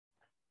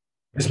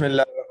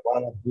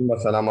Bismillahirrahmanirrahim.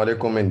 Assalamu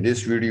alaikum. In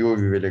this video,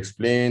 we will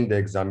explain the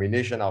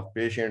examination of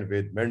patient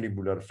with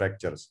mandibular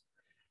fractures.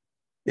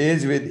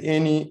 As with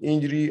any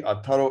injury, a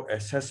thorough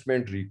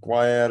assessment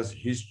requires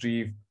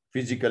history,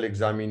 physical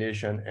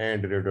examination,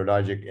 and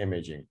radiologic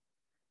imaging.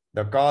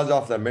 The cause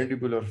of the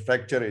mandibular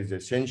fracture is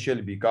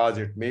essential because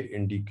it may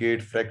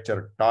indicate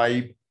fracture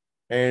type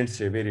and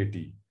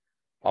severity.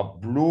 A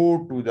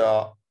blow to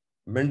the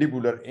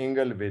mandibular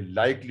angle will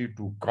likely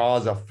to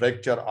cause a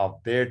fracture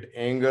of that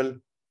angle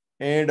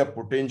and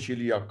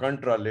potentially a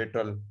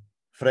contralateral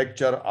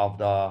fracture of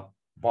the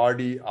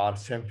body or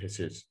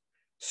symphysis.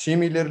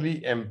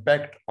 Similarly,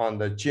 impact on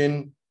the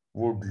chin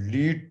would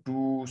lead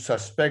to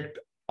suspect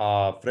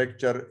a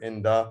fracture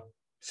in the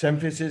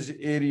symphysis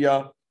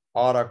area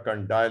or a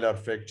condylar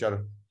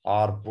fracture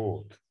or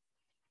both.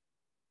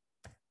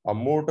 A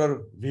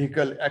motor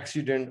vehicle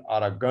accident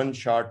or a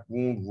gunshot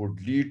wound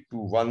would lead to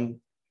one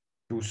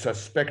to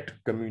suspect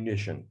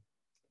comminution.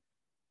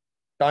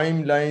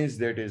 Timelines,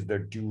 that is the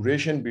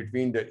duration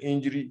between the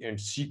injury and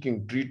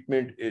seeking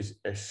treatment, is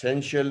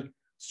essential.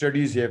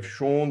 Studies have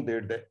shown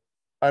that the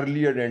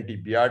earlier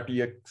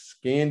antibiotics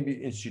can be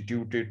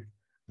instituted,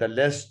 the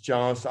less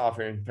chance of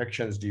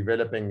infections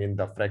developing in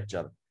the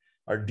fracture.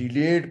 A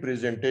delayed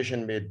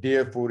presentation may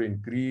therefore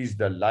increase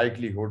the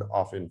likelihood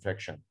of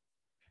infection.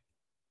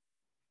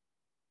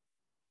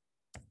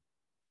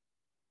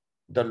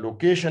 The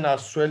location of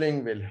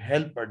swelling will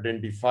help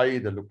identify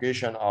the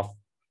location of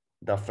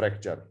the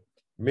fracture.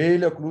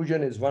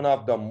 Malocclusion is one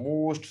of the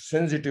most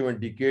sensitive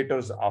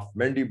indicators of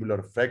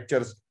mandibular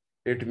fractures.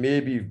 It may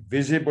be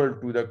visible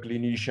to the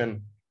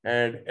clinician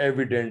and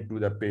evident to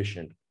the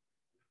patient.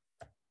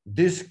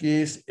 This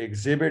case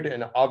exhibits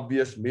an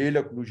obvious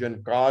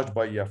malocclusion caused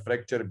by a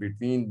fracture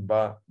between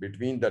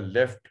the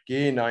left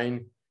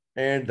canine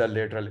and the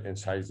lateral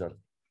incisor.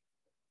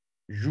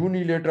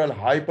 Unilateral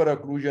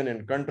hyperocclusion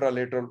and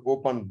contralateral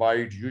open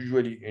bite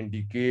usually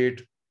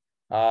indicate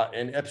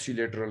an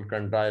ipsilateral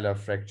condylar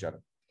fracture.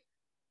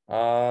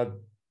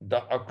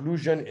 The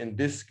occlusion in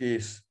this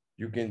case,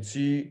 you can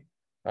see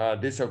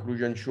this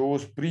occlusion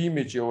shows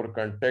premature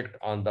contact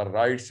on the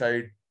right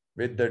side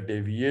with the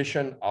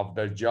deviation of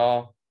the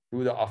jaw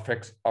to the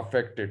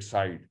affected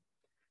side,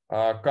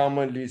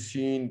 commonly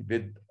seen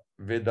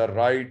with the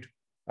right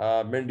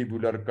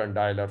mandibular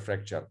condylar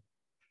fracture.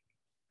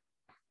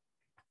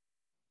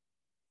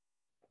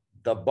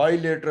 The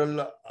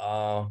bilateral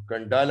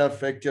condylar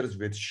fractures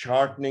with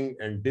shortening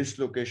and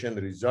dislocation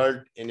result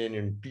in an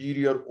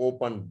anterior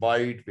open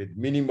bite with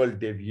minimal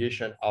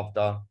deviation of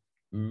the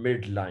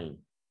midline.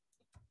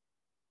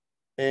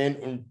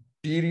 An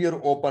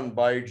anterior open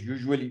bite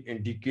usually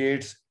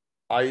indicates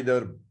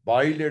either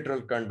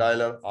bilateral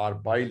condylar or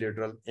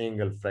bilateral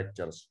angle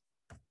fractures.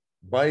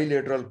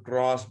 Bilateral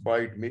cross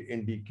bite may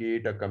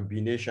indicate a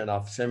combination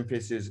of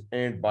symphysis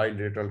and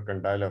bilateral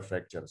condylar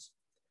fractures.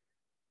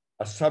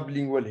 A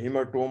sublingual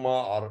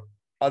hematoma or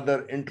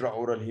other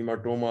intraoral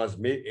hematomas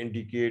may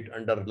indicate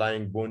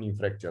underlying bony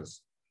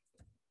fractures.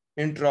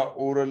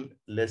 Intraoral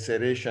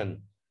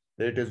laceration,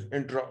 that is,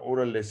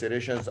 intraoral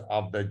lacerations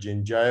of the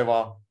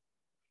gingiva,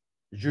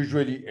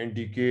 usually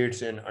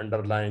indicates an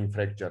underlying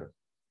fracture.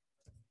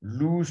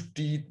 Loose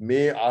teeth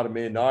may or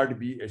may not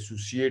be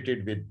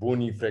associated with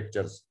bony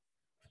fractures.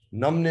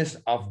 Numbness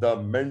of the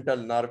mental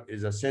nerve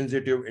is a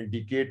sensitive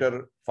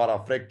indicator for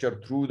a fracture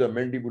through the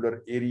mandibular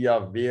area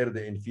where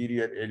the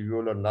inferior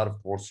alveolar nerve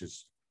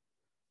forces.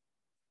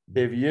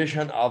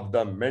 Deviation of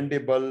the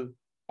mandible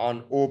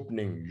on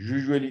opening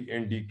usually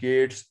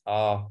indicates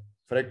a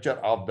fracture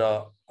of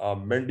the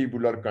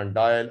mandibular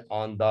condyle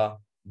on the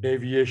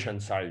deviation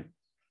side.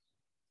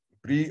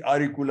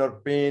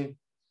 Preauricular pain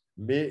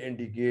may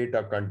indicate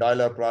a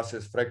condylar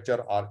process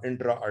fracture or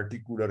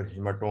intra-articular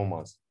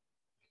hematomas.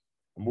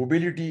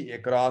 Mobility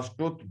across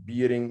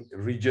tooth-bearing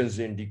regions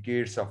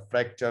indicates a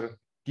fracture.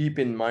 Keep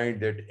in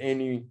mind that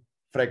any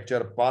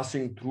fracture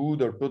passing through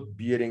the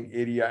tooth-bearing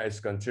area is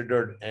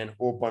considered an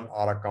open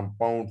or a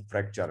compound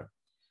fracture.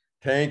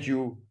 Thank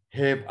you.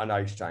 Have a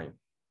nice time.